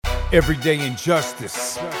Everyday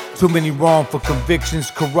injustice. Too many wrongful convictions.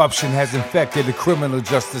 Corruption has infected the criminal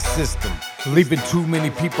justice system, leaving too many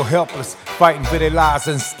people helpless, fighting for their lives.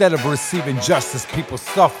 Instead of receiving justice, people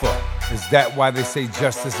suffer. Is that why they say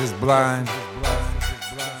justice is blind?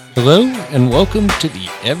 Hello, and welcome to the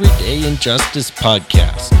Everyday Injustice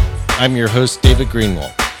Podcast. I'm your host, David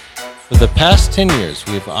Greenwald. For the past 10 years,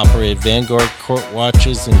 we have operated Vanguard Court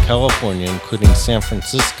Watches in California, including San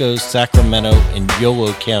Francisco, Sacramento, and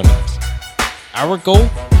Yolo counties. Our goal?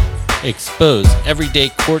 Expose everyday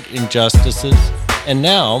court injustices, and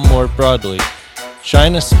now, more broadly,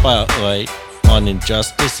 shine a spotlight on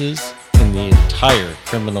injustices in the entire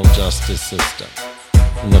criminal justice system,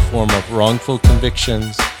 in the form of wrongful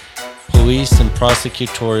convictions, police and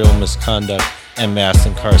prosecutorial misconduct, and mass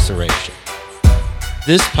incarceration.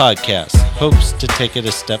 This podcast hopes to take it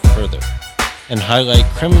a step further and highlight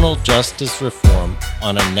criminal justice reform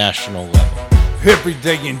on a national level.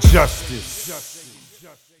 Everyday injustice.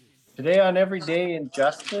 Today on Everyday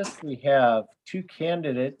Injustice, we have two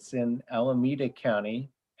candidates in Alameda County.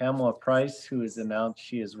 Pamela Price, who has announced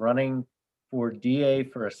she is running for DA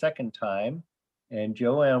for a second time, and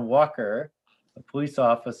Joanne Walker, a police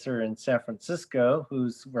officer in San Francisco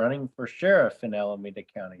who's running for sheriff in Alameda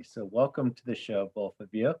County. So welcome to the show, both of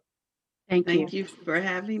you. Thank you for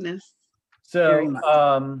having us.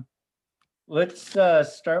 So let's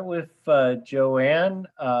start with Joanne,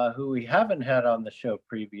 who we haven't had on the show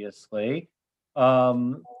previously.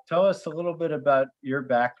 Tell us a little bit about your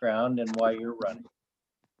background and why you're running.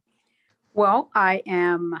 Well, I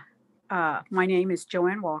am, my name is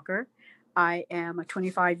Joanne Walker. I am a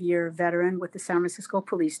 25-year veteran with the San Francisco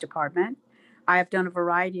Police Department. I have done a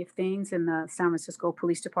variety of things in the San Francisco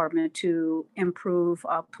Police Department to improve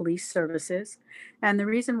police services. And the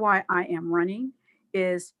reason why I am running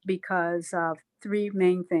is because of three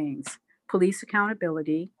main things: police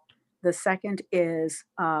accountability, the second is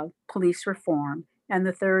police reform, and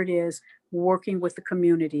the third is working with the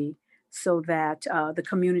community so that the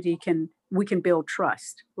community we can build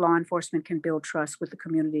trust. Law enforcement can build trust with the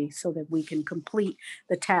community so that we can complete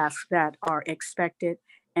the tasks that are expected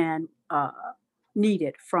and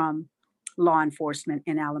needed from law enforcement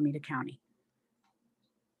in Alameda County.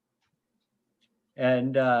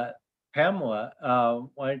 And Pamela,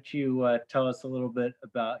 why don't you tell us a little bit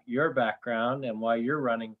about your background and why you're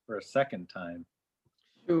running for a second time?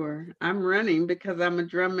 Sure. I'm running because I'm a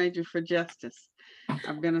drum major for justice.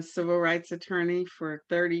 I've been a civil rights attorney for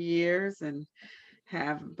 30 years and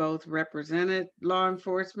have both represented law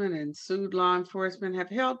enforcement and sued law enforcement, have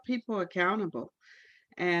held people accountable.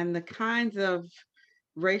 And the kinds of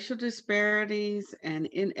racial disparities and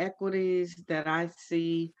inequities that I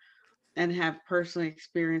see and have personally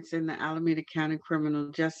experienced in the Alameda County criminal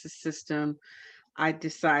justice system, I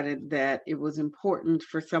decided that it was important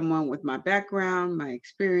for someone with my background, my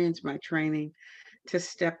experience, my training to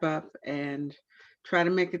step up and try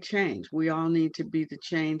to make a change. We all need to be the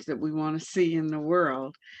change that we want to see in the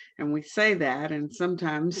world. And we say that, and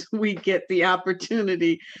sometimes we get the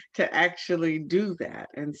opportunity to actually do that.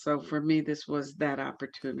 And so for me, this was that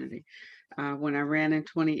opportunity. When I ran in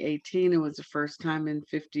 2018, it was the first time in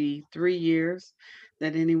 53 years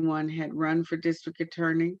that anyone had run for district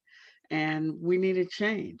attorney. And we need a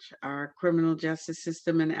change. Our criminal justice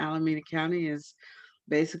system in Alameda County is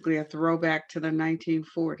basically a throwback to the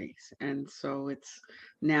 1940s. And so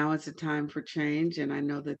now it's a time for change. And I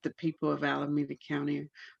know that the people of Alameda County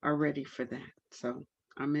are ready for that. So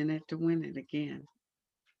I'm in it to win it again.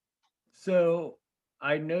 So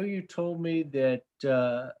I know you told me that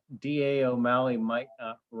DA O'Malley might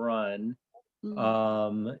not run.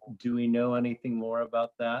 Do we know anything more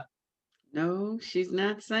about that? No, she's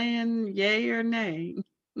not saying yay or nay.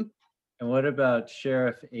 And what about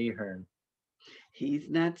Sheriff Ahern? He's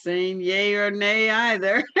not saying yay or nay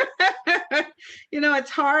either. It's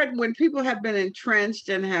hard when people have been entrenched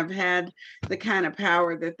and have had the kind of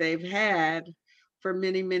power that they've had for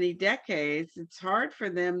many, many decades. It's hard for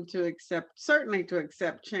them to certainly to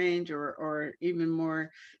accept change or even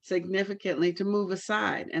more significantly to move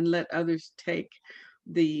aside and let others take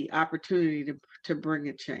the opportunity to bring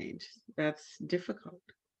a change. That's difficult.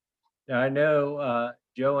 Now, I know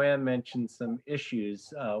Joanne mentioned some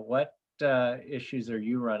issues. What issues are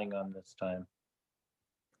you running on this time?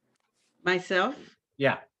 Myself?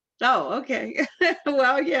 Yeah. Oh, okay.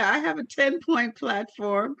 Well, yeah, I have a 10-point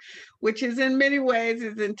platform, which is in many ways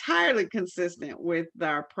is entirely consistent with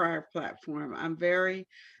our prior platform. I'm very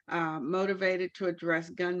motivated to address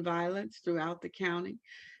gun violence throughout the county.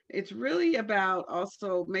 It's really about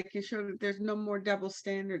also making sure that there's no more double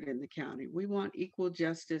standard in the county. We want equal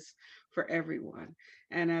justice for everyone.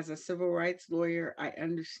 And as a civil rights lawyer, I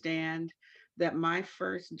understand that my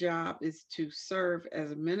first job is to serve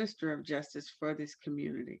as a minister of justice for this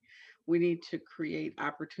community. We need to create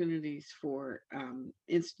opportunities for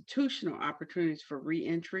institutional opportunities for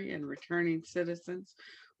reentry and returning citizens.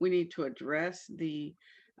 We need to address the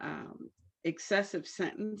excessive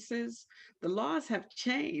sentences. The laws have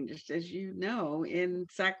changed, as you know, in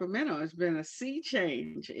Sacramento. It's been a sea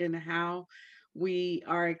change in how we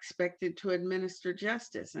are expected to administer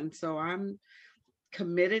justice. And so I'm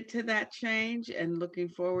committed to that change and looking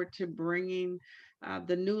forward to bringing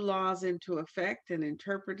the new laws into effect and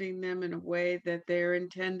interpreting them in a way that they're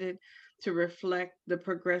intended to reflect the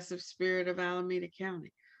progressive spirit of Alameda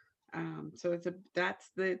County. So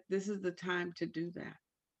this is the time to do that.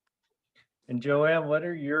 And Joanne, what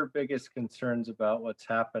are your biggest concerns about what's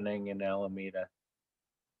happening in Alameda?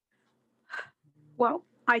 Well,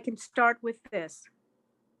 I can start with this.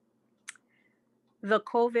 The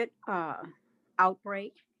COVID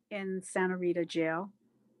outbreak in Santa Rita jail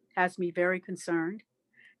has me very concerned,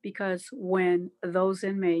 because when those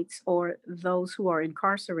inmates or those who are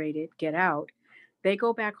incarcerated get out, they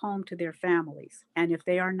go back home to their families. And if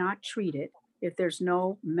they are not treated, if there's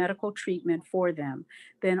no medical treatment for them,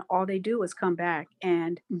 then all they do is come back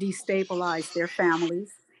and destabilize their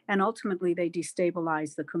families. And ultimately, they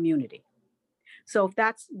destabilize the community. So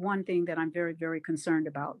that's one thing that I'm very, very concerned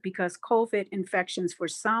about, because COVID infections for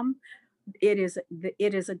some, it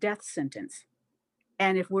is a death sentence.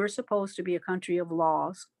 And if we're supposed to be a country of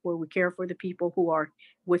laws where we care for the people who are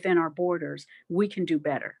within our borders, we can do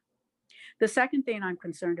better. The second thing I'm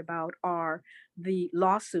concerned about are the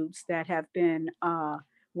lawsuits that have been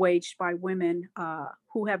waged by women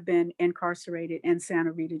who have been incarcerated in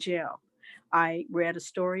Santa Rita jail. I read a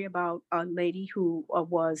story about a lady who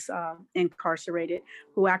was incarcerated,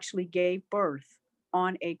 who actually gave birth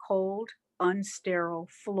on a cold, unsterile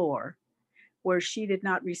floor, where she did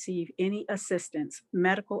not receive any assistance,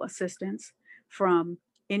 medical assistance, from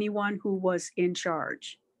anyone who was in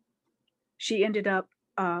charge. She ended up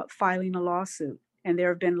filing a lawsuit, and there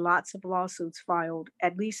have been lots of lawsuits filed,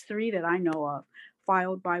 at least 3 that I know of,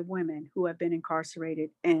 filed by women who have been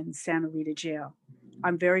incarcerated in Santa Rita jail.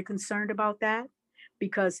 I'm very concerned about that,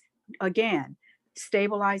 because, again,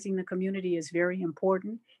 stabilizing the community is very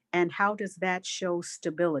important. And how does that show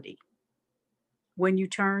stability when you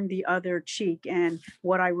turn the other cheek? And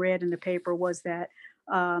what I read in the paper was that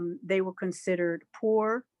they were considered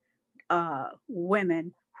poor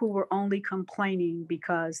women who were only complaining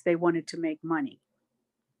because they wanted to make money.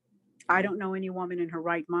 I don't know any woman in her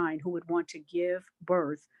right mind who would want to give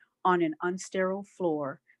birth on an unsterile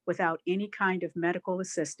floor without any kind of medical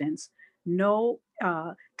assistance, no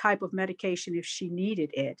type of medication if she needed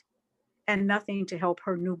it, and nothing to help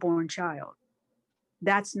her newborn child.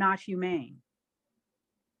 That's not humane.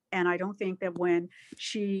 And I don't think that when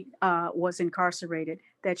she was incarcerated,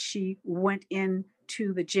 that she went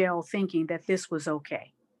into the jail thinking that this was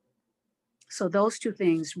okay. So those 2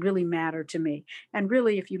 things really matter to me. And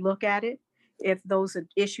really, if you look at it, if those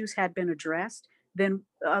issues had been addressed, then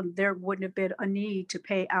there wouldn't have been a need to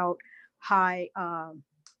pay out high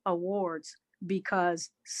awards because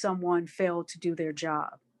someone failed to do their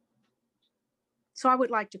job. So I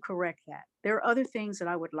would like to correct that. There are other things that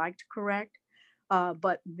I would like to correct.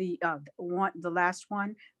 But the last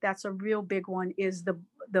one, that's a real big one, is the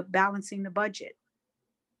balancing the budget.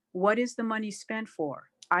 What is the money spent for?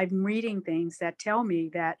 I'm reading things that tell me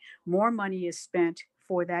that more money is spent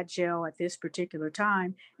for that jail at this particular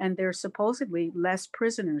time, and there's supposedly less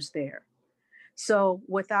prisoners there. So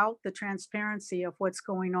without the transparency of what's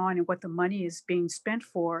going on and what the money is being spent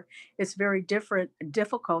for, it's very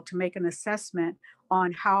difficult to make an assessment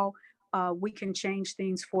on how we can change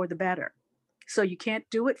things for the better. So you can't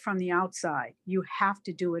do it from the outside. You have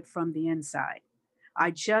to do it from the inside.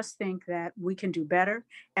 I just think that we can do better.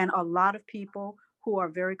 And a lot of people who are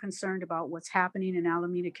very concerned about what's happening in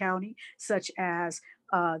Alameda County, such as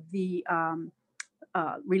the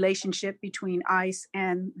relationship between ICE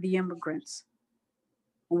and the immigrants.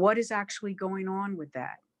 What is actually going on with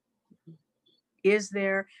that? Is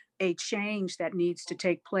there a change that needs to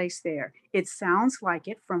take place there? It sounds like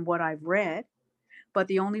it from what I've read, but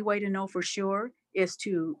the only way to know for sure is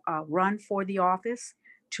to run for the office,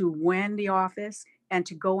 to win the office, and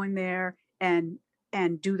to go in there and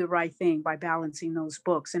do the right thing by balancing those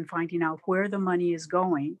books and finding out where the money is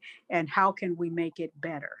going and how can we make it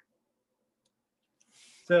better.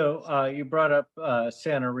 So you brought up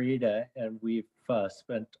Santa Rita, and we've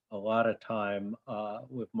spent a lot of time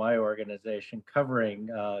with my organization covering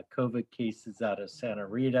COVID cases out of Santa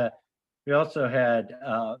Rita. We also had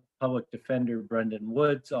Public Defender Brendan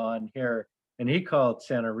Woods on here, and he called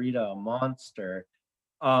Santa Rita a monster.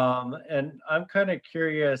 And I'm kind of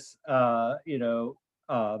curious, as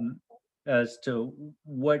to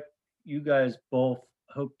what you guys both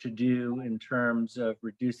hope to do in terms of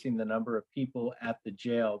reducing the number of people at the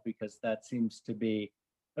jail, because that seems to be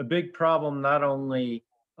a big problem, not only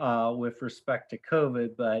with respect to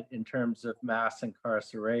COVID, but in terms of mass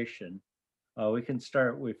incarceration. We can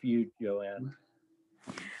start with you, Joanne.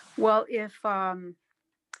 Well, if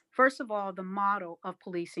first of all, the model of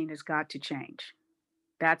policing has got to change.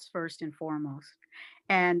 That's first and foremost.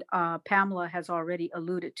 And Pamela has already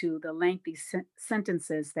alluded to the lengthy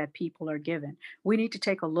sentences that people are given. We need to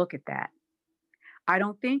take a look at that. I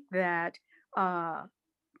don't think that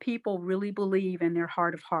people really believe in their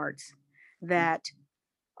heart of hearts that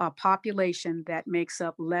a population that makes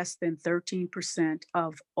up less than 13%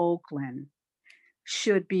 of Oakland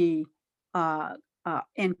should be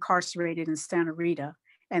incarcerated in Santa Rita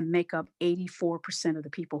and make up 84% of the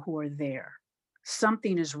people who are there.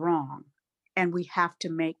 Something is wrong, and we have to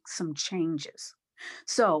make some changes.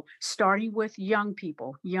 So, starting with young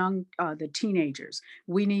people, the teenagers,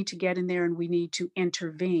 we need to get in there and we need to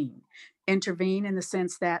intervene. Intervene in the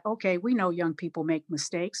sense that, okay, we know young people make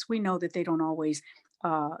mistakes. We know that they don't always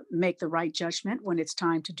make the right judgment when it's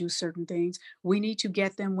time to do certain things. We need to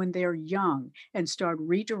get them when they're young and start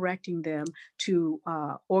redirecting them to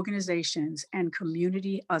organizations and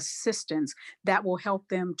community assistance that will help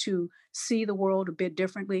them to see the world a bit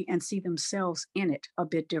differently and see themselves in it a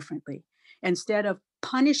bit differently. Instead of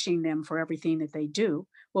punishing them for everything that they do,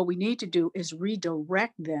 what we need to do is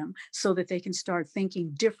redirect them so that they can start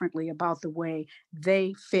thinking differently about the way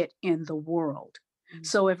they fit in the world.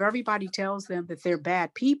 So if everybody tells them that they're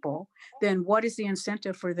bad people, then what is the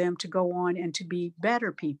incentive for them to go on and to be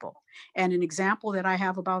better people? And an example that I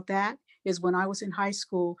have about that is when I was in high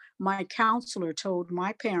school, my counselor told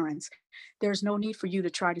my parents, there's no need for you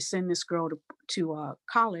to try to send this girl to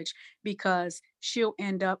college because she'll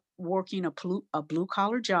end up working a blue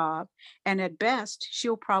collar job. And at best,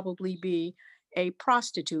 she'll probably be a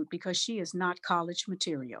prostitute because she is not college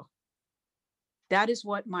material. That is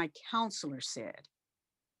what my counselor said.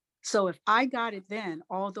 So if I got it then,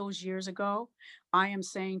 all those years ago, I am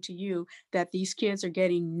saying to you that these kids are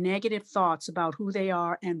getting negative thoughts about who they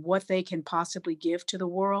are and what they can possibly give to the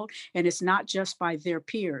world. And it's not just by their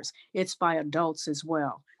peers, it's by adults as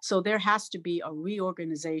well. So there has to be a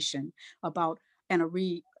reorganization about and a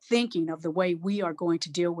rethinking of the way we are going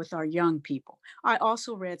to deal with our young people. I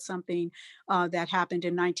also read something that happened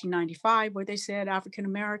in 1995 where they said African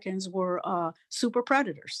Americans were super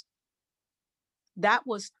predators. That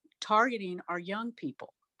was targeting our young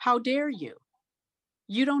people. How dare you?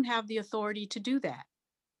 You don't have the authority to do that.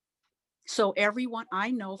 So everyone,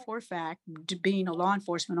 I know for a fact, being a law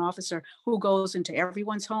enforcement officer who goes into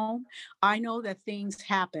everyone's home, I know that things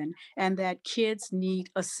happen and that kids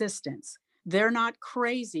need assistance. They're not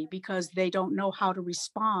crazy because they don't know how to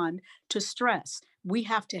respond to stress. We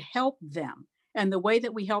have to help them. And the way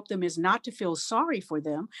that we help them is not to feel sorry for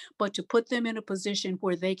them, but to put them in a position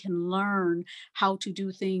where they can learn how to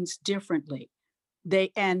do things differently.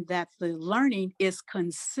 And that the learning is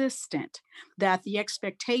consistent, that the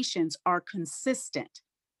expectations are consistent.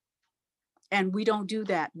 And we don't do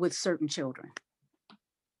that with certain children.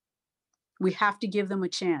 We have to give them a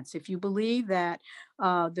chance. If you believe that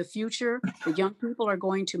the future, the young people are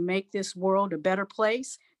going to make this world a better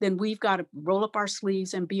place, then we've got to roll up our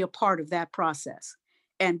sleeves and be a part of that process.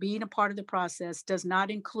 And being a part of the process does not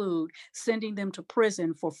include sending them to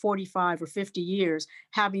prison for 45 or 50 years,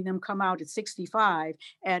 having them come out at 65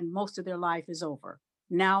 and most of their life is over.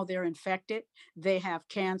 Now they're infected, they have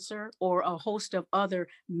cancer or a host of other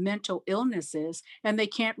mental illnesses, and they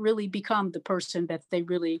can't really become the person that they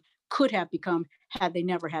really could have become had they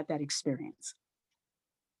never had that experience.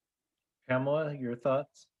 Pamela, your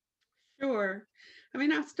thoughts? Sure. I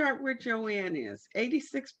mean, I'll start where Joanne is.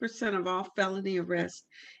 86% of all felony arrests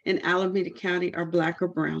in Alameda County are Black or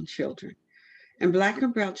brown children. And Black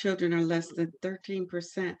and brown children are less than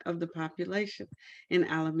 13% of the population in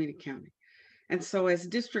Alameda County. And so as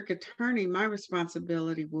district attorney, my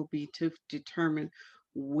responsibility will be to determine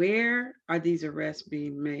where are these arrests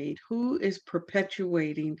being made, who is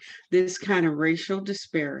perpetuating this kind of racial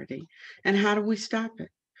disparity, and how do we stop it?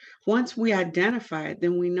 Once we identify it,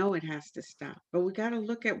 then we know it has to stop. But we got to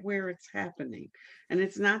look at where it's happening. And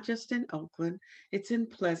it's not just in Oakland, it's in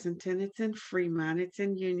Pleasanton, it's in Fremont, it's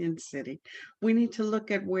in Union City. We need to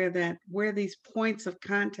look at where these points of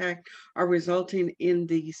contact are resulting in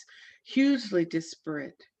these hugely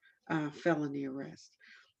disparate felony arrests.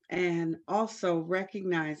 And also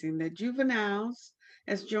recognizing that juveniles,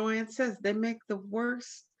 as Joanne says, they make the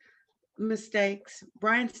worst mistakes.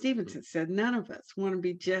 Brian Stevenson said, none of us want to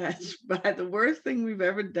be judged by the worst thing we've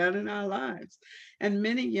ever done in our lives. And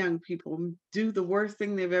many young people do the worst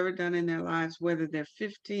thing they've ever done in their lives, whether they're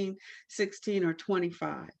 15, 16, or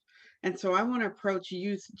 25. And so I want to approach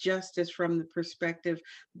youth justice from the perspective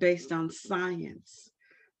based on science,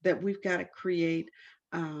 that we've got to create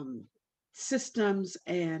systems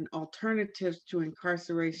and alternatives to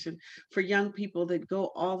incarceration for young people that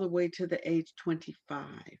go all the way to the age 25.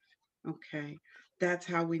 Okay, that's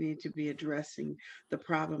how we need to be addressing the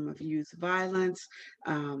problem of youth violence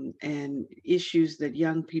and issues that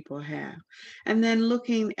young people have. And then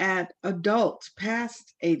looking at adults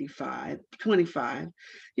past 85, 25,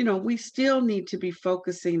 we still need to be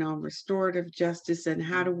focusing on restorative justice and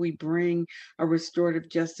how do we bring a restorative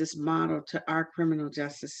justice model to our criminal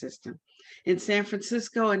justice system. In San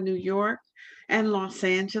Francisco and New York and Los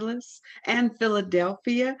Angeles and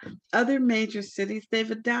Philadelphia, other major cities, they've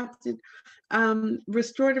adopted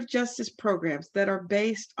restorative justice programs that are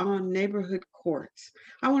based on neighborhood courts.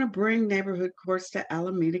 I want to bring neighborhood courts to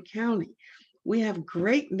Alameda County. We have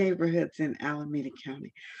great neighborhoods in Alameda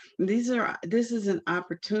County. This is an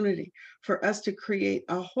opportunity for us to create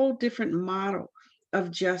a whole different model of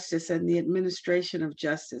justice and the administration of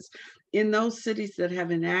justice. In those cities that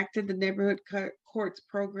have enacted the neighborhood courts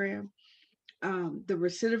program, the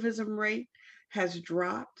recidivism rate has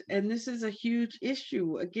dropped. And this is a huge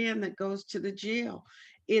issue, again, that goes to the jail.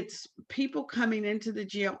 It's people coming into the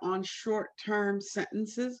jail on short-term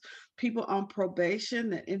sentences, people on probation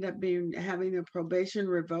that end up having their probation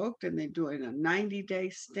revoked and they're doing a 90-day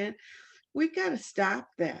stint. We've got to stop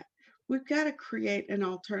that. We've got to create an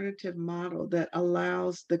alternative model that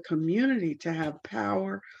allows the community to have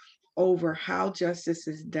power over how justice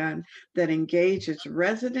is done, that engages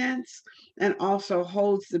residents and also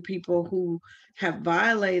holds the people who have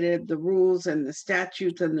violated the rules and the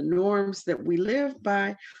statutes and the norms that we live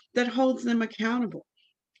by, that holds them accountable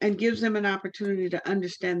and gives them an opportunity to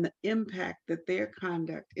understand the impact that their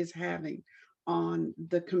conduct is having on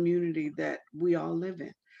the community that we all live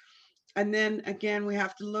in. And then again, we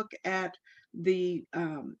have to look at the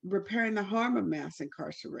repairing the harm of mass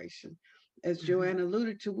incarceration. As Joanne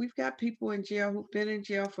alluded to, we've got people in jail who've been in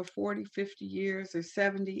jail for 40, 50 years, or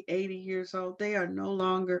 70, 80 years old. They are no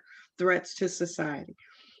longer threats to society.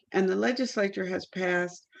 And the legislature has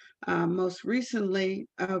passed most recently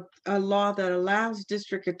a law that allows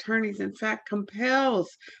district attorneys, in fact, compels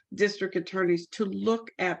district attorneys to look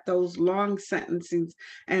at those long sentences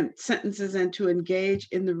and to engage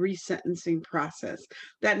in the resentencing process.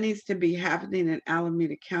 That needs to be happening in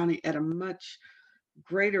Alameda County at a much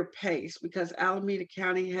greater pace, because Alameda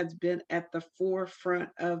County has been at the forefront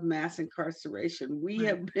of mass incarceration. We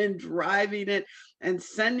have been driving it and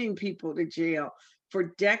sending people to jail for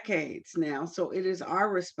decades now. So it is our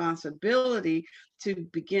responsibility to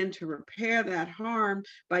begin to repair that harm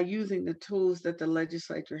by using the tools that the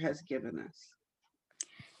legislature has given us.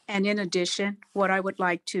 And in addition, what I would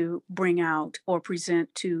like to bring out or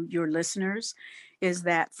present to your listeners is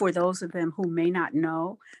that for those of them who may not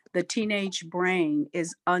know, the teenage brain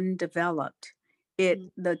is undeveloped.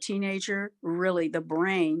 The teenager, really, the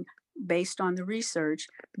brain, based on the research,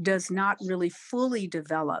 does not really fully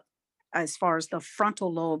develop as far as the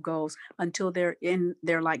frontal lobe goes until they're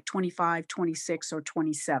like 25, 26, or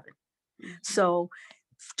 27. So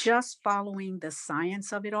just following the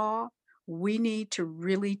science of it all, we need to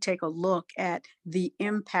really take a look at the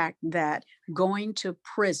impact that going to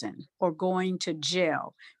prison or going to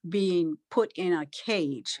jail, being put in a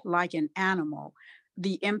cage like an animal,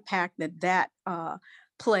 the impact that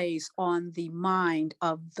plays on the mind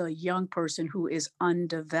of the young person who is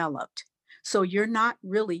undeveloped. So you're not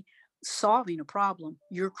really solving a problem,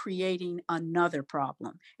 you're creating another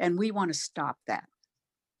problem. And we want to stop that.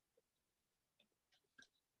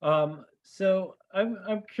 So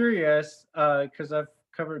I'm curious because I've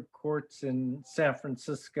covered courts in San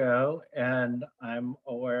Francisco, and I'm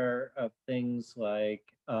aware of things like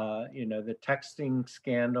the texting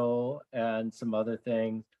scandal and some other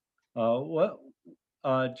things. Joanne,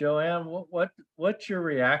 what's your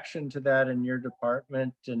reaction to that in your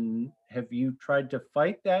department, and have you tried to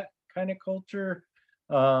fight that kind of culture?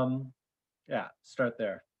 Start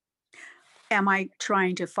there. Am I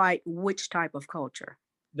trying to fight which type of culture?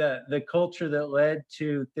 the culture that led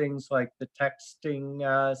to things like the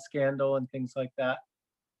texting scandal and things like that?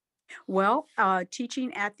 Well,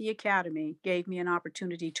 teaching at the academy gave me an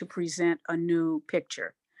opportunity to present a new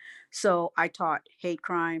picture. So I taught hate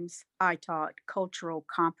crimes, I taught cultural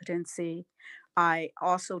competency. I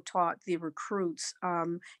also taught the recruits,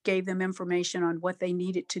 gave them information on what they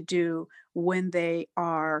needed to do when they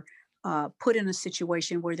are put in a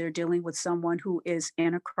situation where they're dealing with someone who is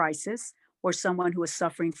in a crisis or someone who is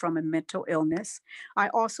suffering from a mental illness. I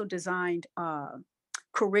also designed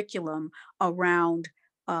curriculum around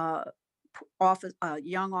uh,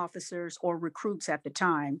 young officers or recruits at the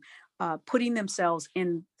time, putting themselves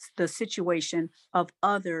in the situation of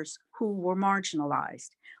others who were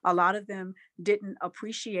marginalized. A lot of them didn't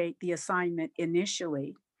appreciate the assignment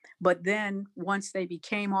initially, but then once they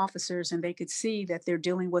became officers and they could see that they're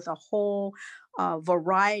dealing with a whole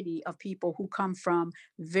variety of people who come from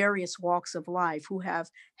various walks of life, who have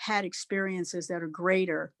had experiences that are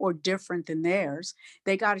greater or different than theirs,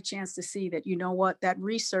 they got a chance to see that, you know what, that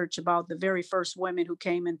research about the very first women who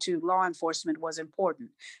came into law enforcement was important.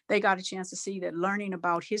 They got a chance to see that learning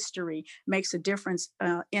about history makes a difference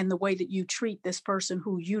in the way that you treat this person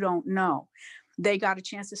who you don't know. They got a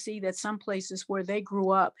chance to see that some places where they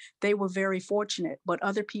grew up, they were very fortunate, but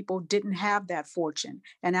other people didn't have that fortune.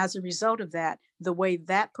 And as a result of that, the way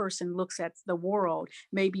that person looks at the world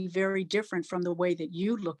may be very different from the way that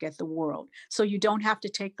you look at the world. So you don't have to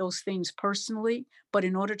take those things personally, but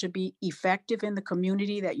in order to be effective in the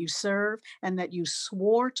community that you serve and that you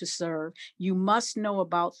swore to serve, you must know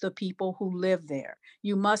about the people who live there.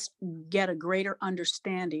 You must get a greater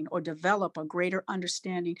understanding or develop a greater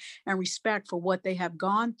understanding and respect for what they have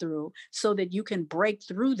gone through so that you can break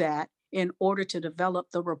through that in order to develop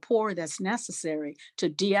the rapport that's necessary to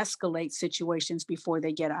de-escalate situations before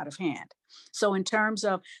they get out of hand. So in terms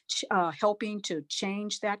of helping to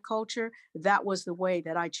change that culture, that was the way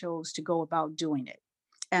that I chose to go about doing it.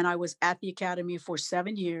 And I was at the academy for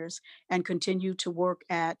 7 years and continued to work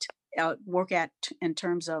at in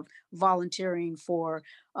terms of volunteering for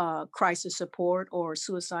crisis support or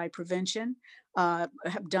suicide prevention. Have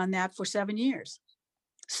done that for 7 years.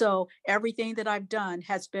 So everything that I've done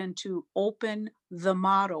has been to open the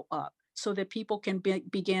model up so that people can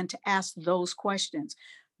begin to ask those questions.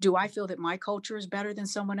 Do I feel that my culture is better than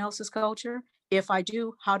someone else's culture? If I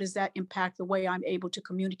do, how does that impact the way I'm able to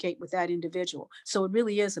communicate with that individual? So it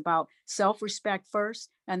really is about self-respect first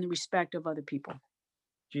and the respect of other people.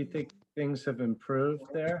 Do you think things have improved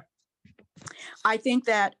there? I think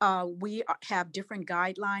that we have different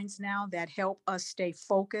guidelines now that help us stay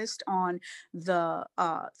focused on the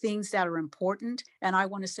things that are important. And I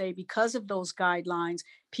want to say, because of those guidelines,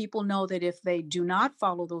 people know that if they do not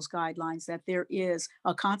follow those guidelines, that there is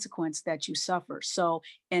a consequence that you suffer. So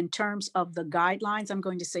in terms of the guidelines, I'm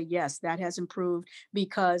going to say, yes, that has improved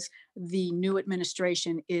because the new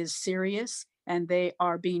administration is serious and they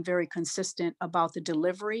are being very consistent about the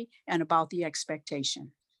delivery and about the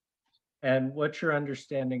expectation. And what's your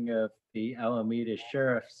understanding of the Alameda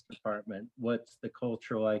Sheriff's Department? What's the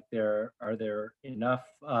culture like there? Are there enough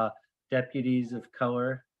deputies of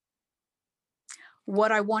color?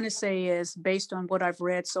 What I want to say is, based on what I've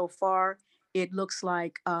read so far, it looks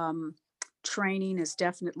like training is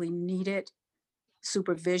definitely needed,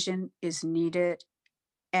 supervision is needed,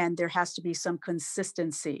 and there has to be some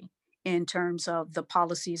consistency in terms of the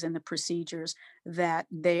policies and the procedures that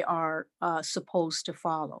they are supposed to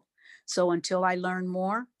follow. So until I learn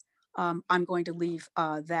more, I'm going to leave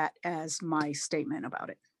that as my statement about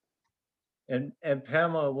it. And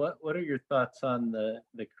Pamela, what are your thoughts on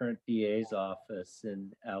the current DA's office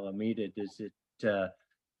in Alameda? Does it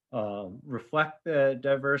reflect the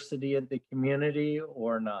diversity of the community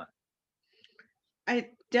or not?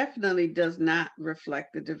 It definitely does not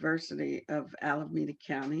reflect the diversity of Alameda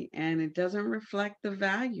County, and it doesn't reflect the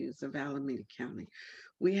values of Alameda County.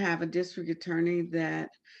 We have a district attorney that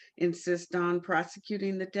insists on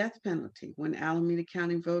prosecuting the death penalty when Alameda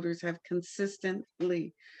County voters have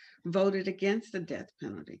consistently voted against the death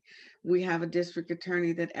penalty. We have a district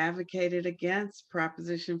attorney that advocated against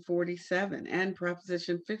Proposition 47 and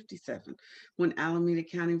Proposition 57 when Alameda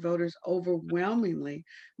County voters overwhelmingly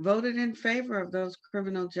voted in favor of those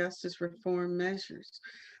criminal justice reform measures.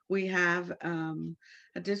 We have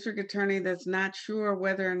a district attorney that's not sure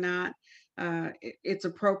whether or not it's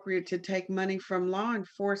appropriate to take money from law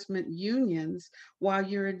enforcement unions while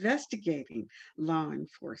you're investigating law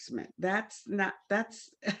enforcement. That's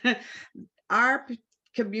our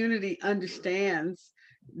community understands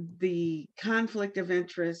the conflict of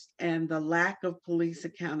interest and the lack of police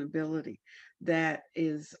accountability. that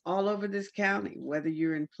is all over this county, whether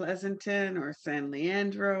you're in Pleasanton or San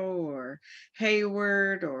Leandro or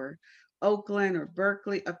Hayward or Oakland or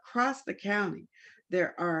Berkeley, across the county,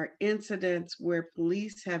 there are incidents where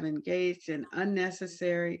police have engaged in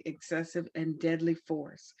unnecessary, excessive, and deadly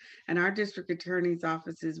force. And our district attorney's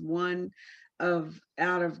office is one of,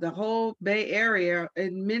 out of the whole Bay Area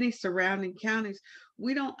and many surrounding counties,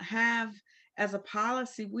 we don't have, as a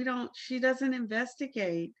policy, she doesn't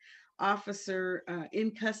investigate officer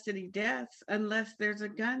in custody deaths unless there's a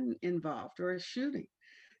gun involved or a shooting.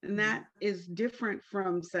 And that is different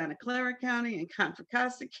from Santa Clara County and Contra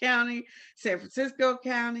Costa County, San Francisco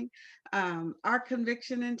County. Our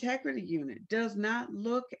conviction integrity unit does not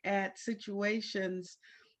look at situations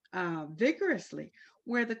vigorously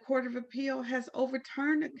where the Court of Appeal has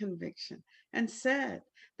overturned a conviction and said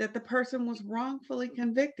that the person was wrongfully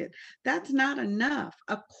convicted. That's not enough.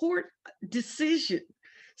 A court decision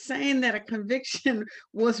saying that a conviction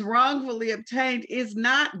was wrongfully obtained is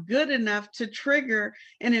not good enough to trigger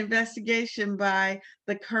an investigation by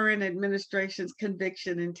the current administration's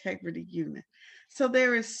conviction integrity unit. So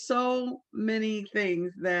there are so many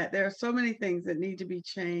things that need to be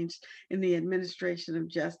changed in the administration of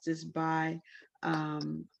justice by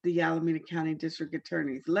the Alameda County District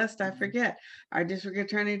Attorneys. Lest I forget, our district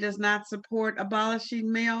attorney does not support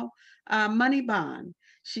abolishing mail money bond.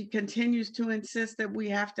 She continues to insist that we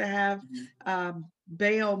have to have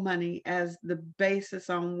bail money as the basis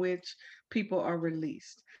on which people are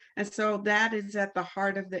released. And so that is at the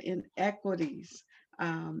heart of the inequities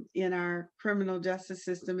in our criminal justice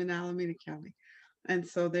system in Alameda County. And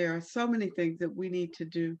so there are so many things that we need to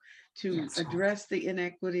do to address the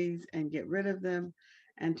inequities and get rid of them,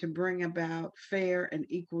 and to bring about fair and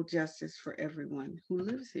equal justice for everyone who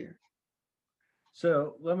lives here.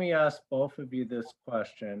 So let me ask both of you this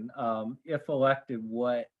question. If elected,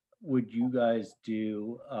 what would you guys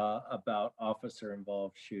do about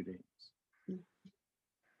officer-involved shootings?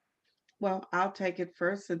 Well, I'll take it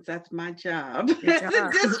first since that's my job as a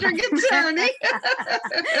district attorney.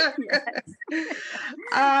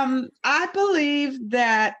 I believe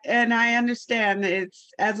that, and I understand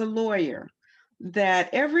it's as a lawyer, that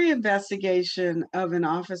every investigation of an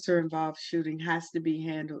officer-involved shooting has to be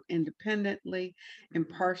handled independently,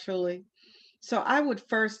 impartially. So I would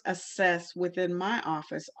first assess within my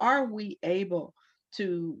office, are we able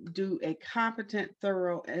to do a competent,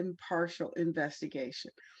 thorough, impartial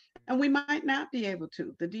investigation? And we might not be able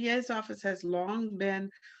to. The DA's office has long been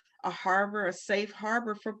a safe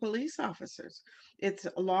harbor for police officers. It's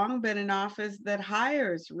long been an office that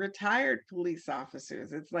hires retired police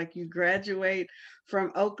officers. It's like you graduate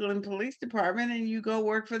from Oakland Police Department and you go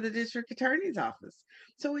work for the district attorney's office.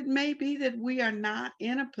 So it may be that we are not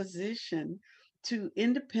in a position to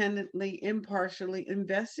independently, impartially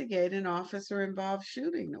investigate an officer-involved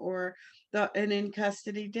shooting or an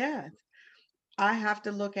in-custody death. I have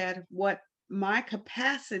to look at what my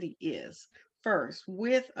capacity is first,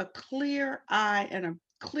 with a clear eye and a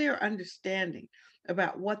clear understanding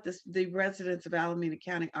about what the residents of Alameda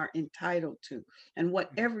County are entitled to, and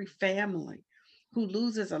what every family who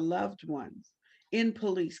loses a loved one in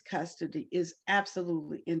police custody is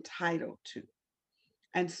absolutely entitled to.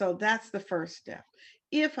 And so that's the first step.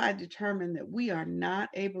 If I determine that we are not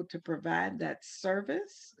able to provide that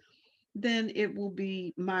service, then it will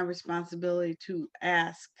be my responsibility to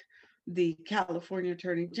ask the California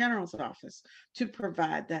Attorney General's office to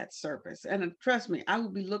provide that service. And trust me, I will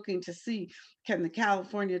be looking to see, can the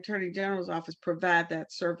California Attorney General's office provide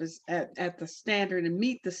that service at the standard and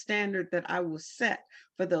meet the standard that I will set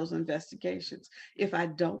for those investigations. If I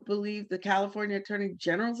don't believe the California Attorney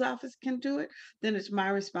General's office can do it, then it's my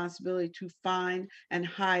responsibility to find and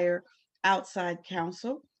hire outside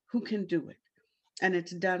counsel who can do it. And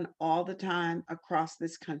it's done all the time across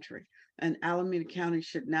this country. And Alameda County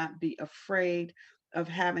should not be afraid of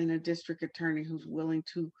having a district attorney who's willing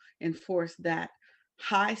to enforce that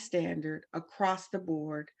high standard across the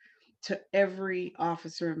board to every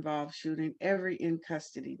officer-involved shooting, every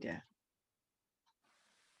in-custody death.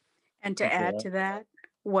 And to add to that,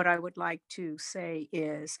 what I would like to say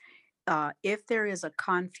is, if there is a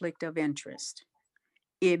conflict of interest,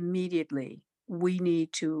 immediately we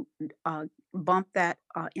need to bump that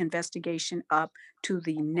investigation up to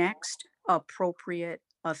the next appropriate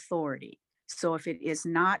authority. So if it is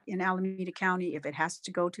not in Alameda County, if it has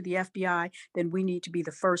to go to the FBI, then we need to be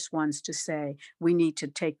the first ones to say, we need to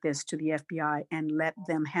take this to the FBI and let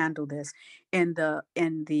them handle this in the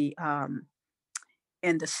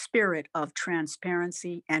spirit of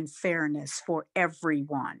transparency and fairness for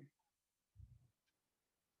everyone.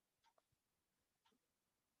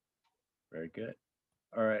 Very good.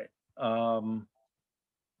 All right. What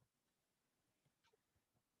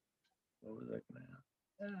was I gonna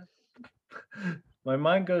ask? My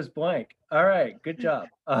mind goes blank. All right, good job.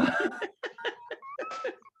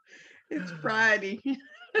 It's Friday.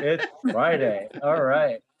 It's Friday. All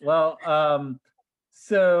right. Well,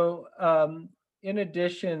 in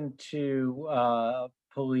addition to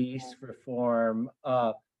police reform,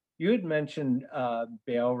 you had mentioned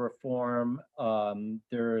bail reform.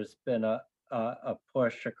 There's been a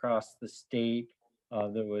push across the state.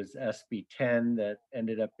 There was SB 10 that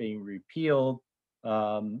ended up being repealed.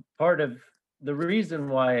 Part of the reason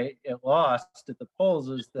why it lost at the polls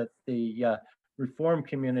is that the reform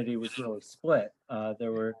community was really split.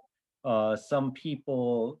 There were some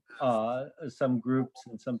people, some groups,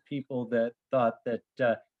 and some people that thought that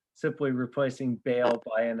simply replacing bail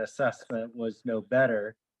by an assessment was no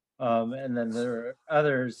better. And then there are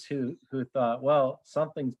others who thought, well,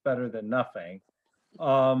 something's better than nothing.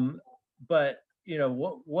 But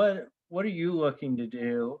what are you looking to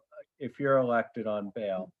do if you're elected on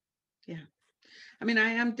bail? Yeah. I mean, I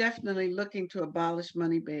am definitely looking to abolish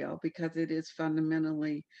money bail because it is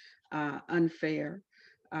fundamentally unfair.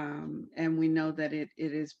 And we know that it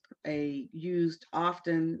is used,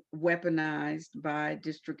 often weaponized by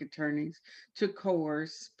district attorneys to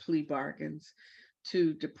coerce plea bargains,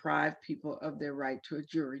 to deprive people of their right to a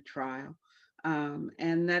jury trial.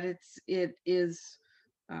 And that it is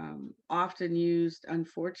often used,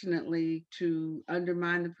 unfortunately, to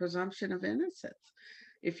undermine the presumption of innocence.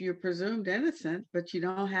 If you're presumed innocent, but you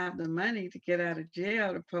don't have the money to get out of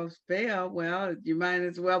jail to post bail, well, you might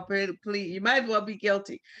as well pay the plea. You might as well be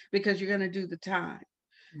guilty because you're going to do the time.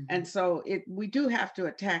 And so we do have to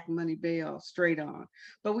attack money bail straight on,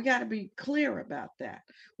 but we got to be clear about that.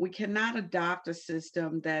 We cannot adopt a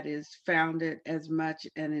system that is founded as much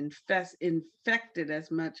and infected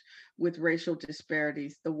as much with racial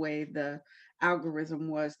disparities the way the algorithm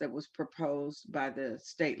was that was proposed by the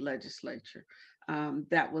state legislature.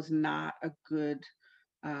 That was not a good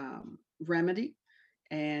remedy.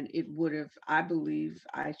 And it would have, I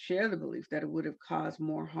share the belief that it would have caused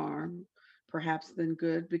more harm perhaps than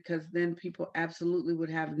good, because then people absolutely would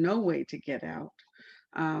have no way to get out.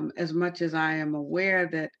 As much as I am aware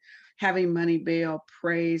that having money bail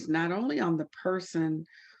preys not only on the person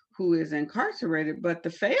who is incarcerated, but the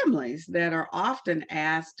families that are often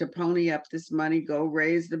asked to pony up this money, go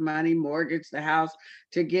raise the money, mortgage the house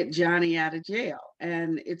to get Johnny out of jail.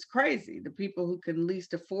 And it's crazy. The people who can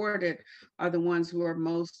least afford it are the ones who are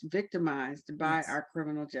most victimized by our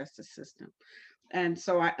criminal justice system. And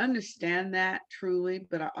so I understand that truly,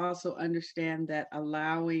 but I also understand that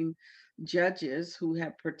allowing judges who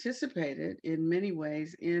have participated in many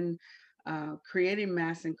ways in creating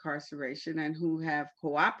mass incarceration and who have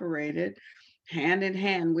cooperated hand in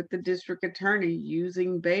hand with the district attorney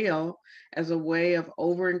using bail as a way of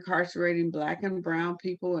over incarcerating Black and brown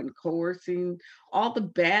people and coercing all the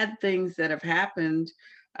bad things that have happened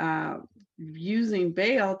using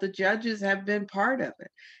bail, the judges have been part of it.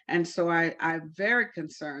 And so I'm very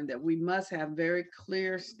concerned that we must have very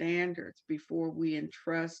clear standards before we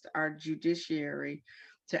entrust our judiciary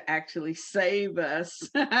to actually save us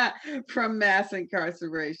from mass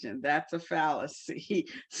incarceration. That's a fallacy.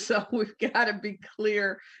 So we've got to be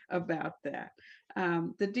clear about that.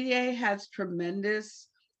 The DA has tremendous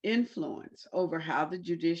influence over how the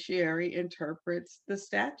judiciary interprets the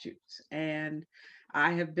statutes. And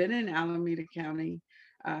I have been in Alameda County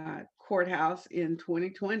courthouse in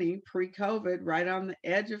 2020, pre-COVID, right on the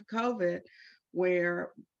edge of COVID,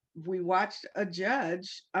 where we watched a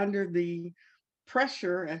judge under the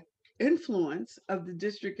pressure and influence of the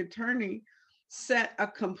district attorney set a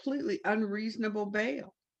completely unreasonable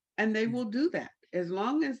bail. And they will do that. As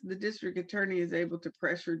long as the district attorney is able to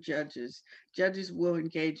pressure judges, judges will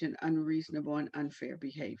engage in unreasonable and unfair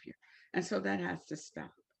behavior. And so that has to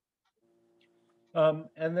stop.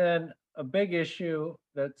 And then a big issue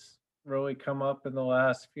that's really come up in the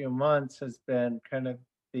last few months has been kind of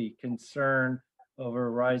the concern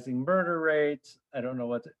over rising murder rates. I don't know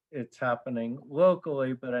what it's happening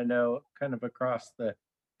locally, but I know kind of across the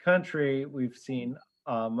country, we've seen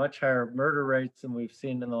much higher murder rates than we've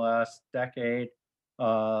seen in the last decade,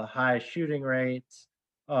 high shooting rates.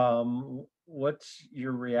 What's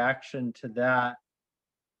your reaction to that?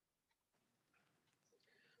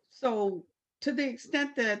 So to the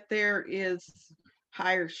extent that there is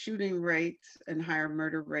higher shooting rates and higher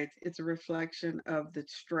murder rates, it's a reflection of the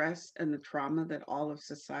stress and the trauma that all of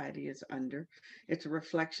society is under. It's a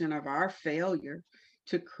reflection of our failure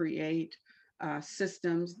to create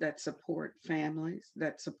systems that support families,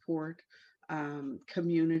 that support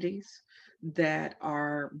communities, that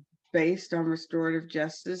are based on restorative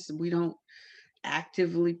justice. We don't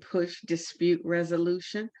actively push dispute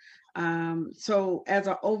resolution. So as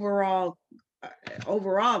an overall,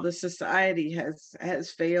 the society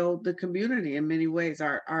has failed the community in many ways.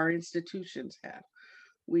 Our institutions have.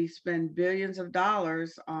 We spend billions of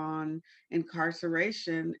dollars on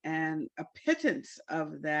incarceration and a pittance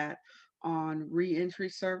of that on reentry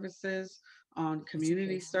services, on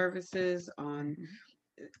community Education. services, on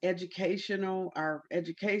our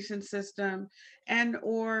education system. And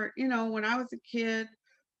or when I was a kid,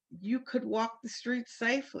 you could walk the streets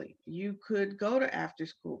safely, you could go to after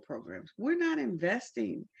school programs. We're not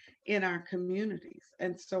investing in our communities,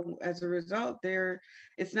 and so as a result,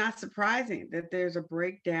 it's not surprising that there's a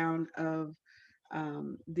breakdown of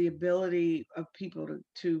the ability of people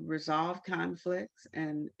to resolve conflicts,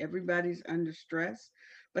 and everybody's under stress.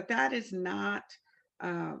 But that is not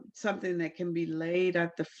something that can be laid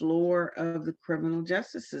at the floor of the criminal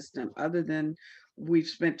justice system, other than we've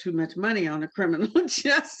spent too much money on the criminal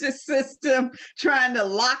justice system trying to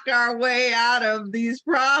lock our way out of these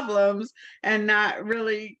problems and not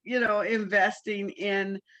really, investing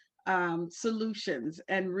in solutions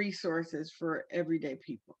and resources for everyday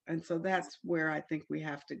people. And so that's where I think we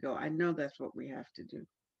have to go. I know that's what we have to do.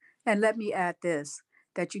 And let me add this,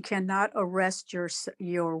 that you cannot arrest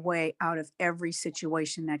your way out of every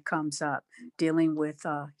situation that comes up dealing with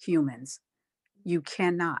humans. You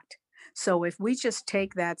cannot. So if we just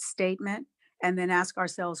take that statement and then ask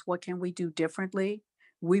ourselves, what can we do differently?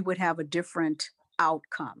 We would have a different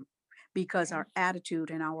outcome, because our attitude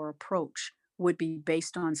and our approach would be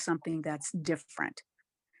based on something that's different.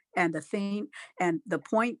 And the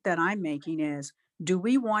point that I'm making is, do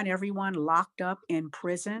we want everyone locked up in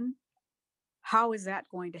prison? How is that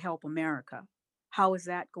going to help America? How is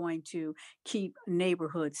that going to keep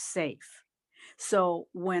neighborhoods safe? So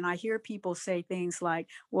when I hear people say things like,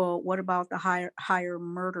 well, what about the higher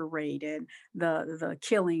murder rate and the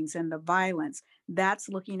killings and the violence? That's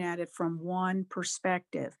looking at it from one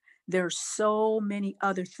perspective. There's so many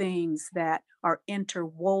other things that are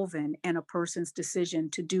interwoven in a person's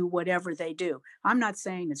decision to do whatever they do. I'm not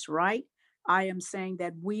saying it's right. I am saying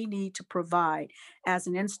that we need to provide, as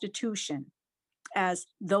an institution, as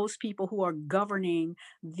those people who are governing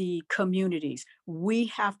the communities, we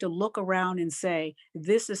have to look around and say,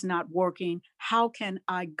 this is not working. How can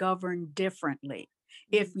I govern differently?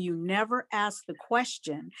 If you never ask the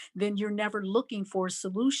question, then you're never looking for a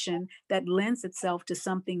solution that lends itself to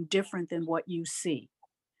something different than what you see.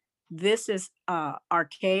 This is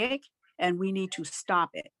archaic, and we need to stop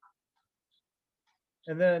it.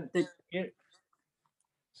 And then,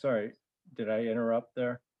 sorry, did I interrupt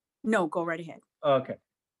there? No, go right ahead. Okay.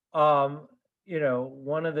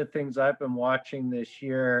 One of the things I've been watching this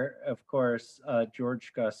year, of course,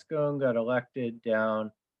 George Gascon got elected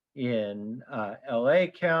down in LA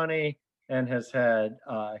County and has had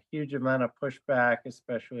a huge amount of pushback,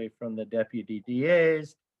 especially from the deputy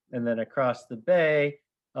DAs. And then across the bay,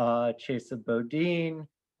 Chesa Boudin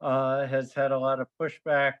has had a lot of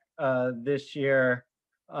pushback this year.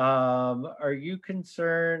 Are you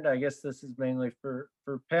concerned? I guess this is mainly for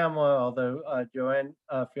Pamela, although Joanne,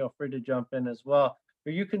 feel free to jump in as well.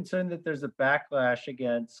 Are you concerned that there's a backlash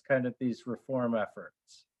against kind of these reform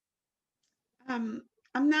efforts?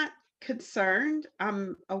 I'm not concerned.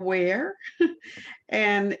 I'm aware,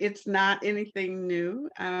 and it's not anything new.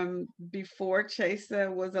 Before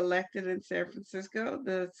Chesa was elected in San Francisco,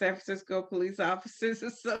 the San Francisco Police Officers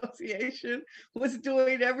Association was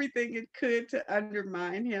doing everything it could to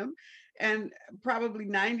undermine him. And probably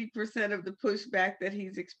 90% of the pushback that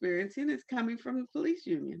he's experiencing is coming from the police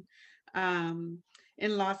union.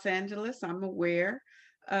 In Los Angeles, I'm aware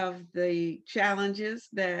of the challenges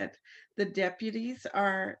that the deputies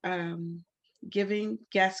are giving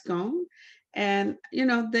Gascon. And,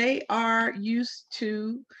 they are used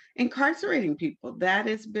to incarcerating people. That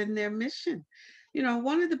has been their mission.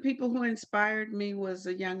 One of the people who inspired me was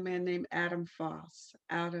a young man named Adam Foss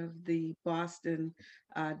out of the Boston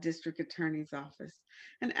District Attorney's Office.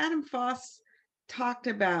 And Adam Foss talked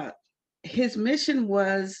about his mission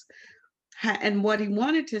was, and what he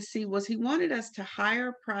wanted to see was, he wanted us to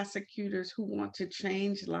hire prosecutors who want to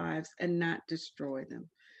change lives and not destroy them.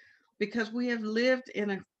 Because we have lived in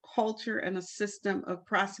a culture and a system of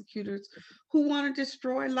prosecutors who want to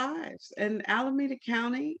destroy lives. And Alameda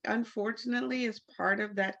County, unfortunately, is part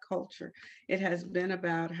of that culture. It has been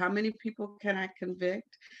about how many people can I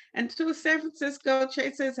convict? And to San Francisco,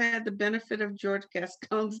 Chesa has had the benefit of George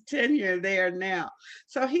Gascon's tenure there now.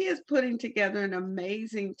 So he is putting together an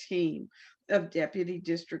amazing team of deputy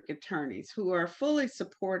district attorneys who are fully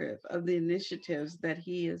supportive of the initiatives that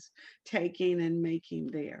he is taking and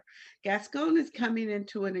making there. Gascon is coming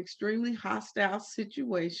into an extremely hostile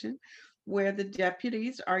situation where the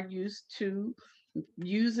deputies are used to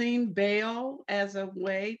using bail as a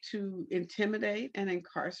way to intimidate and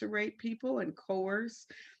incarcerate people and coerce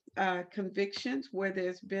convictions, where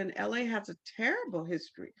there's been, LA has a terrible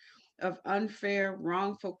history of unfair,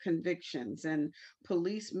 wrongful convictions and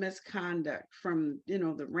police misconduct from, the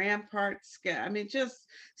I mean, just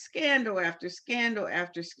scandal after scandal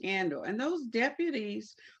after scandal. And those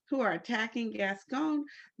deputies who are attacking Gascon,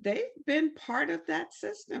 they've been part of that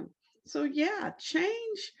system. So, yeah,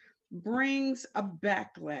 change brings a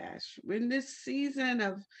backlash. In this season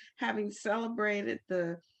of having celebrated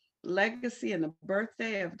the legacy and the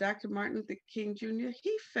birthday of Dr. Martin Luther King Jr.,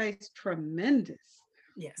 he faced tremendous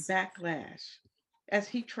backlash as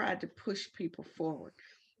he tried to push people forward.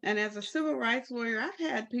 And as a civil rights lawyer, I've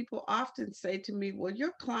had people often say to me, well,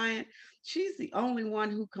 your client, she's the only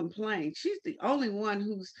one who complains. She's the only one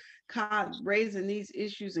who's raising these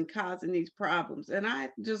issues and causing these problems. And I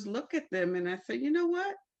just look at them and I say, you know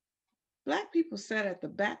what? Black people sat at the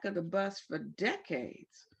back of the bus for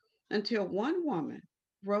decades until one woman,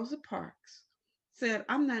 Rosa Parks, said,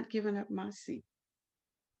 I'm not giving up my seat.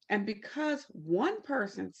 And because one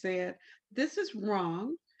person said, this is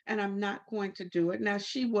wrong, and I'm not going to do it. Now,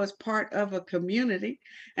 she was part of a community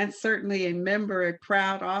and certainly a member, a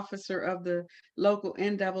proud officer of the local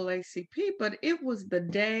NAACP, but it was the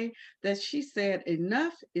day that she said,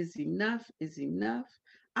 enough is enough is enough.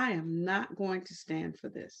 I am not going to stand for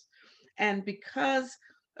this. And because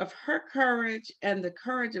of her courage and the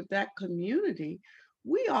courage of that community,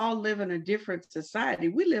 we all live in a different society.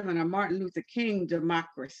 We live in a Martin Luther King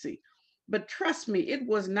democracy. But trust me, it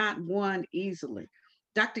was not won easily.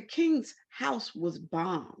 Dr. King's house was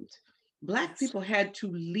bombed. Black people had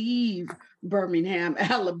to leave Birmingham,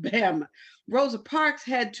 Alabama. Rosa Parks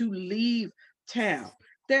had to leave town.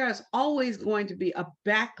 There is always going to be a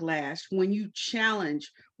backlash when you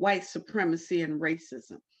challenge white supremacy and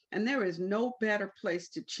racism. And there is no better place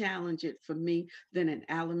to challenge it for me than in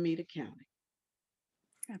Alameda County.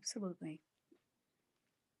 Absolutely.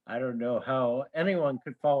 I don't know how anyone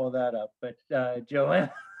could follow that up, but Joanne?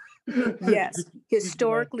 Yes,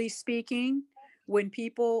 historically speaking, when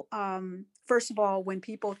people, first of all, when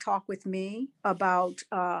people talk with me about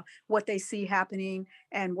what they see happening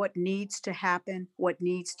and what needs to happen, what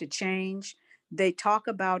needs to change, they talk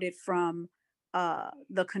about it from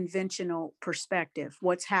the conventional perspective,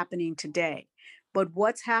 what's happening today. But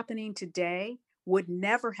what's happening today would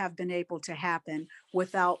never have been able to happen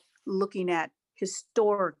without looking at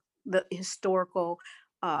the historical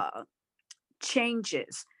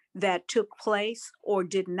changes that took place or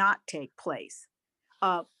did not take place.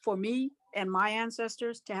 For me and my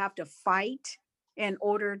ancestors to have to fight in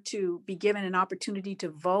order to be given an opportunity to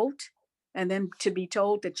vote, and then to be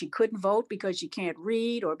told that you couldn't vote because you can't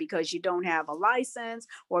read, or because you don't have a license,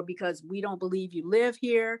 or because we don't believe you live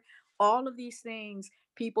here. All of these things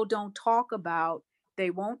people don't talk about. They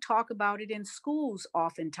won't talk about it in schools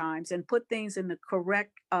oftentimes, and put things in the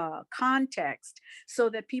correct context so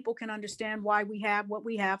that people can understand why we have what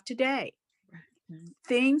we have today.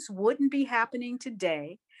 Things wouldn't be happening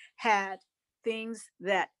today had things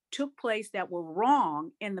that took place that were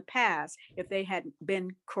wrong in the past if they had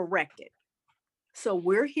been corrected. So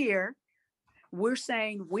we're here. We're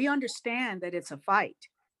saying we understand that it's a fight.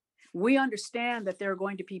 We understand that there are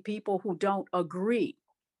going to be people who don't agree.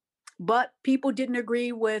 But people didn't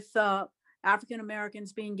agree with African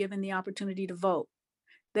Americans being given the opportunity to vote.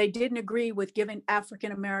 They didn't agree with giving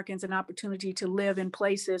African Americans an opportunity to live in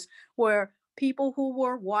places where people who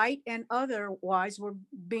were white and otherwise were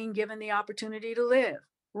being given the opportunity to live.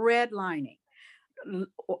 Redlining,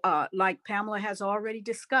 like Pamela has already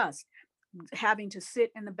discussed, having to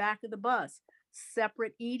sit in the back of the bus,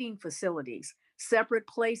 separate eating facilities, separate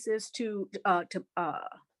places to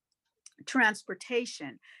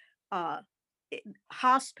transportation,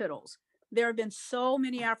 hospitals. There have been so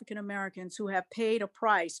many African Americans who have paid a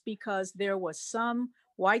price because there was some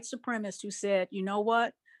white supremacist who said, you know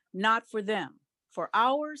what, not for them, for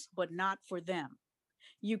ours, but not for them.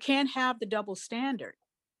 You can't have the double standard.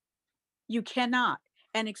 You cannot,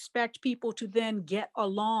 and expect people to then get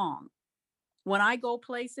along. When I go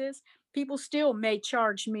places, people still may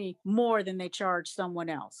charge me more than they charge someone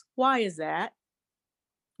else. Why is that?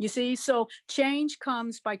 You see, so change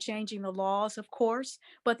comes by changing the laws, of course,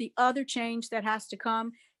 but the other change that has to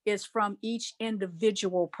come is from each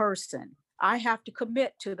individual person. I have to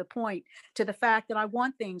commit to the fact that I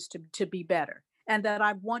want things to be better, and that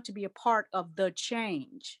I want to be a part of the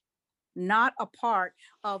change. not a part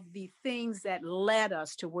of the things that led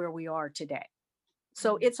us to where we are today.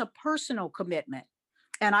 So it's a personal commitment.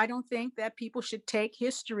 And I don't think that people should take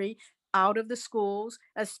history out of the schools,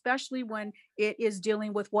 especially when it is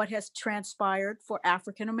dealing with what has transpired for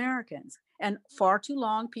African Americans. And far too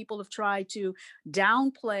long, people have tried to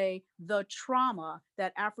downplay the trauma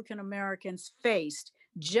that African Americans faced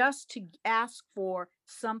just to ask for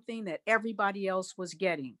something that everybody else was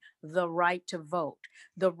getting: the right to vote,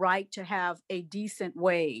 the right to have a decent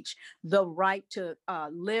wage, the right to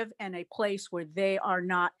live in a place where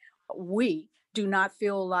we do not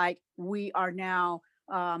feel like we are now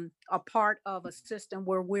a part of a system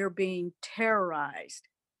where we're being terrorized.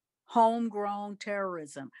 Homegrown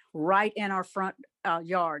terrorism right in our front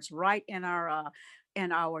yards, right in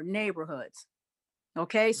our neighborhoods.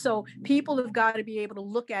 Okay, so people have got to be able to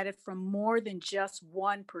look at it from more than just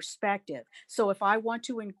one perspective. So if I want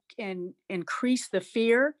to increase the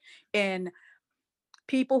fear in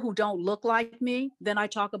people who don't look like me, then I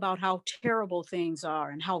talk about how terrible things are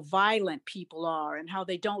and how violent people are and how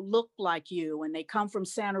they don't look like you and they come from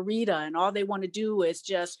Santa Rita and all they want to do is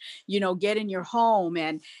just, get in your home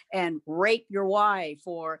and rape your wife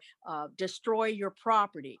or destroy your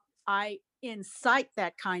property. I incite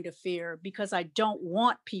that kind of fear because I don't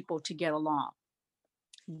want people to get along.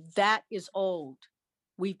 That is old.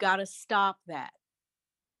 We've got to stop that.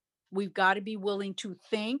 We've got to be willing to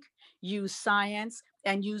think, use science,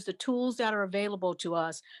 and use the tools that are available to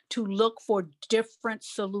us to look for different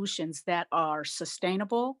solutions that are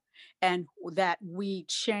sustainable and that we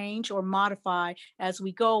change or modify as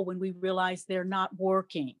we go when we realize they're not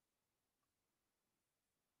working.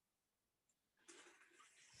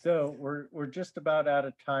 So we're just about out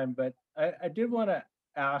of time, but I did want to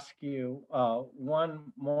ask you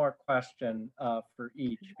one more question for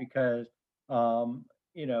each, because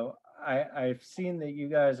I've seen that you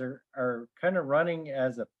guys are kind of running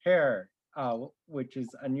as a pair, which is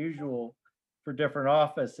unusual for different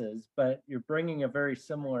offices, but you're bringing a very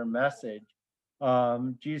similar message.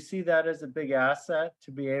 Do you see that as a big asset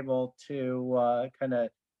to be able to kind of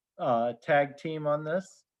tag team on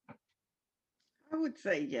this? I would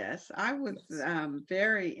say yes. I was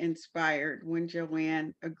very inspired when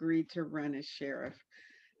Joanne agreed to run as sheriff.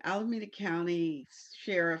 Alameda County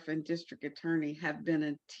Sheriff and District Attorney have been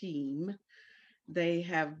a team. They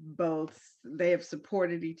have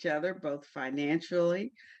supported each other both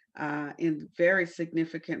financially in very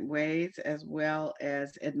significant ways, as well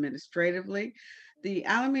as administratively. The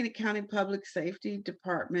Alameda County Public Safety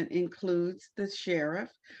Department includes the sheriff,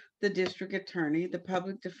 the district attorney, the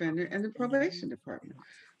public defender, and the probation department.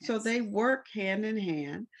 So they work hand in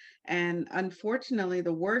hand. And unfortunately,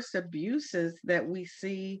 the worst abuses that we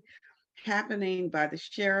see happening by the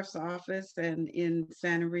sheriff's office and in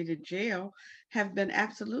Santa Rita jail have been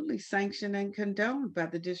absolutely sanctioned and condoned by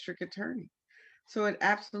the district attorney. So it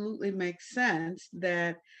absolutely makes sense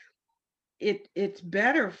that it's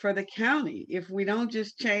better for the county if we don't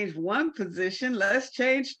just change one position, let's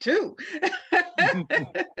change two.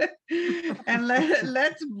 And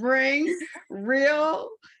let's bring real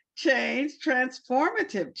change,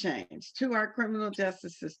 transformative change to our criminal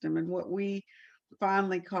justice system and what we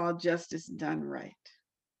fondly call justice done right.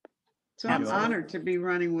 So I'm honored to be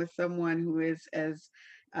running with someone who is as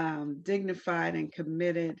dignified and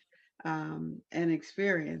committed and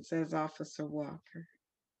experienced as Officer Walker.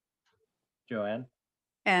 Joanne?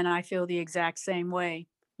 And I feel the exact same way.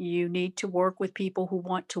 You need to work with people who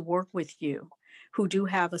want to work with you, who do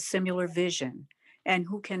have a similar vision, and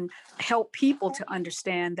who can help people to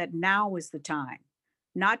understand that now is the time,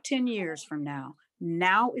 not 10 years from now.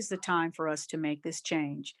 Now is the time for us to make this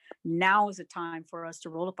change. Now is the time for us to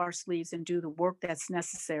roll up our sleeves and do the work that's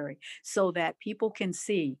necessary so that people can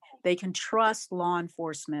see, they can trust law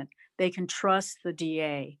enforcement, they can trust the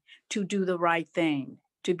DA to do the right thing,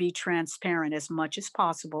 to be transparent as much as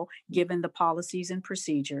possible, given the policies and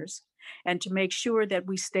procedures, and to make sure that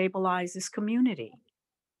we stabilize this community.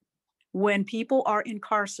 When people are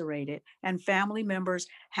incarcerated and family members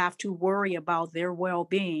have to worry about their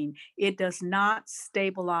well-being, it does not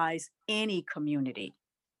stabilize any community.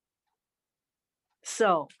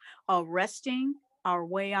 So arresting our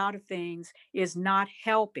way out of things is not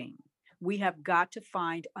helping. We have got to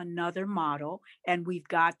find another model, and we've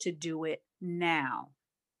got to do it now.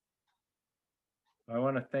 I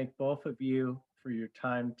want to thank both of you for your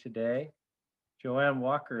time today. Joanne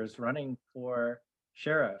Walker is running for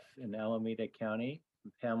sheriff in Alameda County,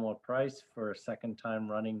 and Pamela Price for a second time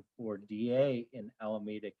running for DA in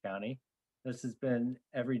Alameda County. This has been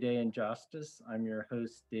Everyday Injustice. I'm your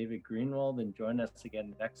host, David Greenwald, and join us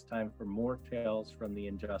again next time for more tales from the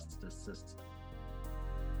injustice system.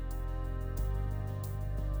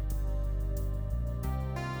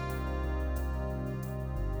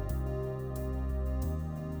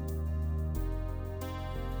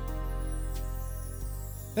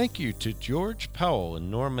 Thank you to George Powell and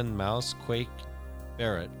Norman Mousequake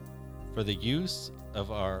Barrett for the use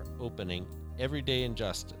of our opening, Everyday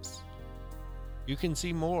Injustice. You can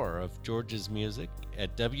see more of George's music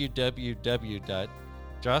at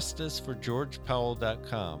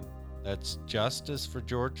www.justiceforgeorgepowell.com. That's Justice for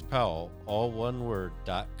George Powell, all one word,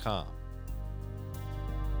 .com.